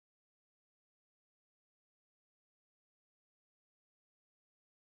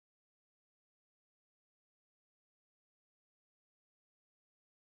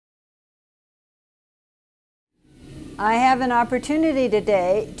I have an opportunity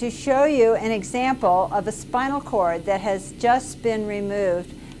today to show you an example of a spinal cord that has just been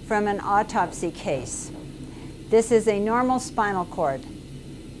removed from an autopsy case. This is a normal spinal cord.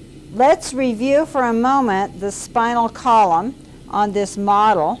 Let's review for a moment the spinal column on this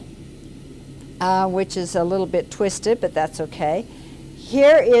model, which is a little bit twisted, but that's okay.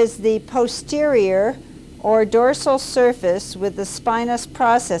 Here is the posterior or dorsal surface with the spinous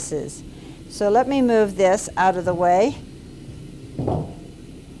processes. So let me move this out of the way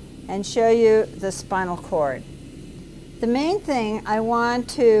and show you the spinal cord. The main thing I want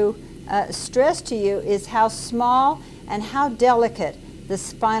to stress to you is how small and how delicate the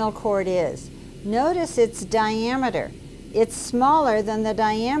spinal cord is. Notice its diameter. It's smaller than the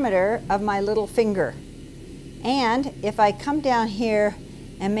diameter of my little finger. And if I come down here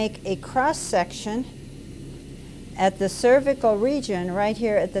and make a cross section at the cervical region, right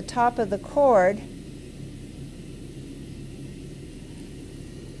here at the top of the cord,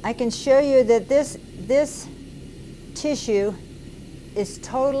 I can show you that this tissue is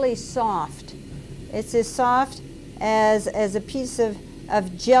totally soft. It's as soft as a piece of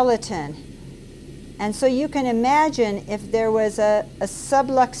gelatin. And so you can imagine if there was a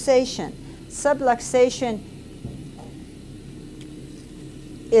subluxation. Subluxation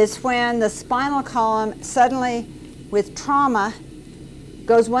is when the spinal column suddenly, with trauma,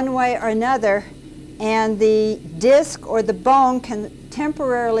 goes one way or another, and the disc or the bone can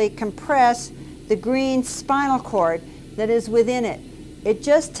temporarily compress the green spinal cord that is within it. It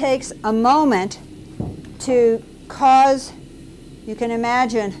just takes a moment to cause, you can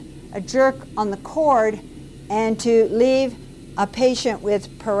imagine, a jerk on the cord and to leave a patient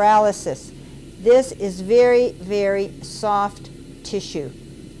with paralysis. This is very, very soft tissue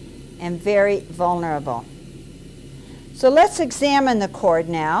and very vulnerable. So let's examine the cord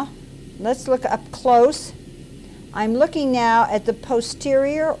now. Let's look up close. I'm looking now at the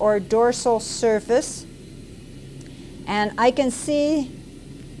posterior or dorsal surface, and I can see,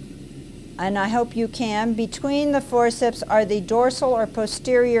 and I hope you can, between the forceps are the dorsal or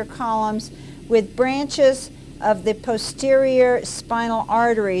posterior columns with branches of the posterior spinal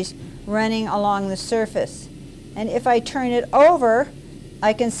arteries running along the surface. And if I turn it over,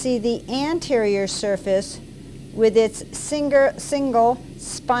 I can see the anterior surface with its single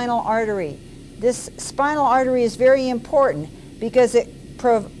spinal artery. This spinal artery is very important because it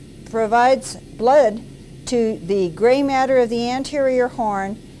provides blood to the gray matter of the anterior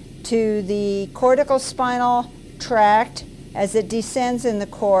horn, to the cortical spinal tract as it descends in the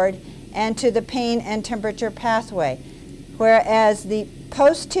cord, and to the pain and temperature pathway. Whereas the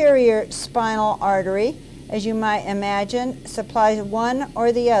posterior spinal artery, as you might imagine, supplies one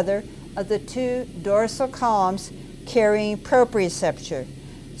or the other of the two dorsal columns carrying proprioception.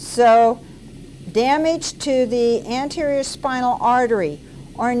 So damage to the anterior spinal artery,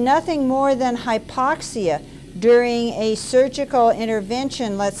 or nothing more than hypoxia during a surgical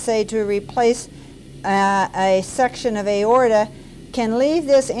intervention, let's say to replace a section of aorta, can leave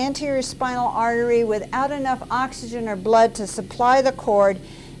this anterior spinal artery without enough oxygen or blood to supply the cord,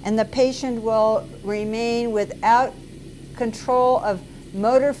 and the patient will remain without control of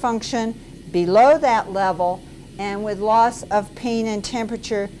motor function below that level and with loss of pain and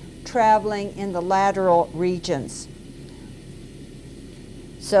temperature traveling in the lateral regions.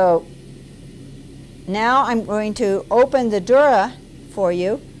 So now I'm going to open the dura for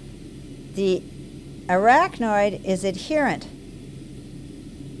you. The arachnoid is adherent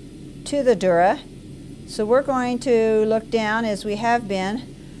to the dura, so we're going to look down, as we have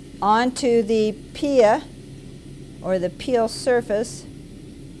been, onto the pia, or the pial surface.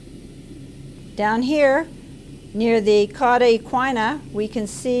 Down here, near the cauda equina, we can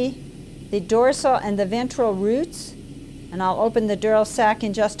see the dorsal and the ventral roots, and I'll open the dural sac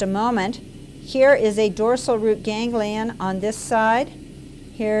in just a moment. Here is a dorsal root ganglion on this side.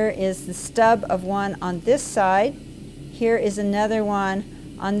 Here is the stub of one on this side. Here is another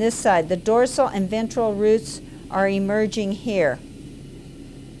one on this side. The dorsal and ventral roots are emerging here.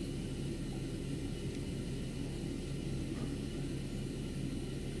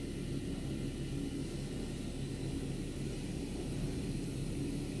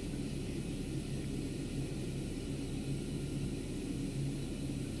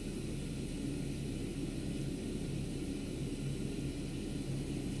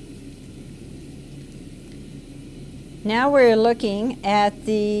 Now we're looking at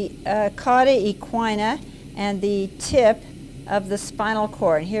the cauda equina and the tip of the spinal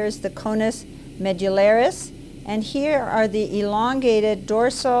cord. Here's the conus medullaris, and here are the elongated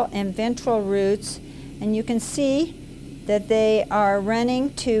dorsal and ventral roots, and you can see that they are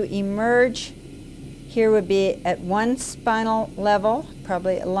running to emerge Here would be at one spinal level,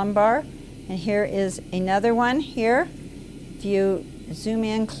 probably a lumbar, and here is another one here. If you zoom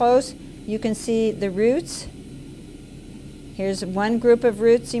in close, you can see the roots. Here's one group of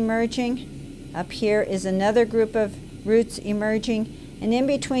roots emerging. Up here is another group of roots emerging. And in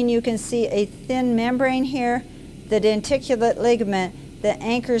between you can see a thin membrane here, the denticulate ligament that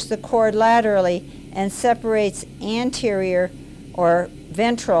anchors the cord laterally and separates anterior or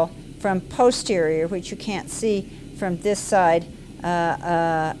ventral from posterior, which you can't see from this side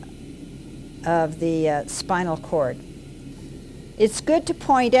of the spinal cord. It's good to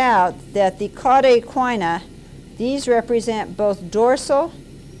point out that the cauda equina, these represent both dorsal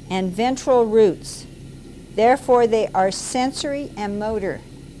and ventral roots. Therefore, they are sensory and motor.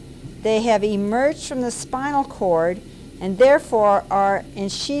 They have emerged from the spinal cord and therefore are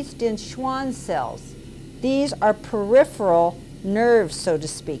ensheathed in Schwann cells. These are peripheral nerves, so to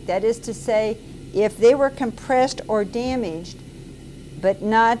speak. That is to say, if they were compressed or damaged, but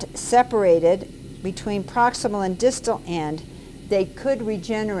not separated between proximal and distal end, they could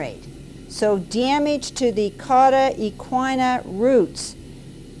regenerate. So damage to the cauda equina roots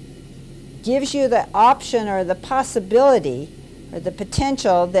gives you the option or the possibility or the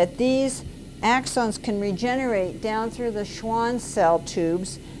potential that these axons can regenerate down through the Schwann cell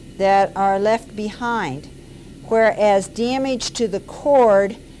tubes that are left behind. Whereas damage to the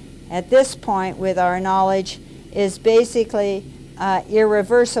cord at this point with our knowledge is basically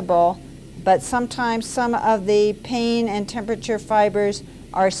irreversible, but sometimes some of the pain and temperature fibers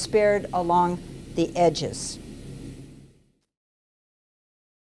are spared along the edges.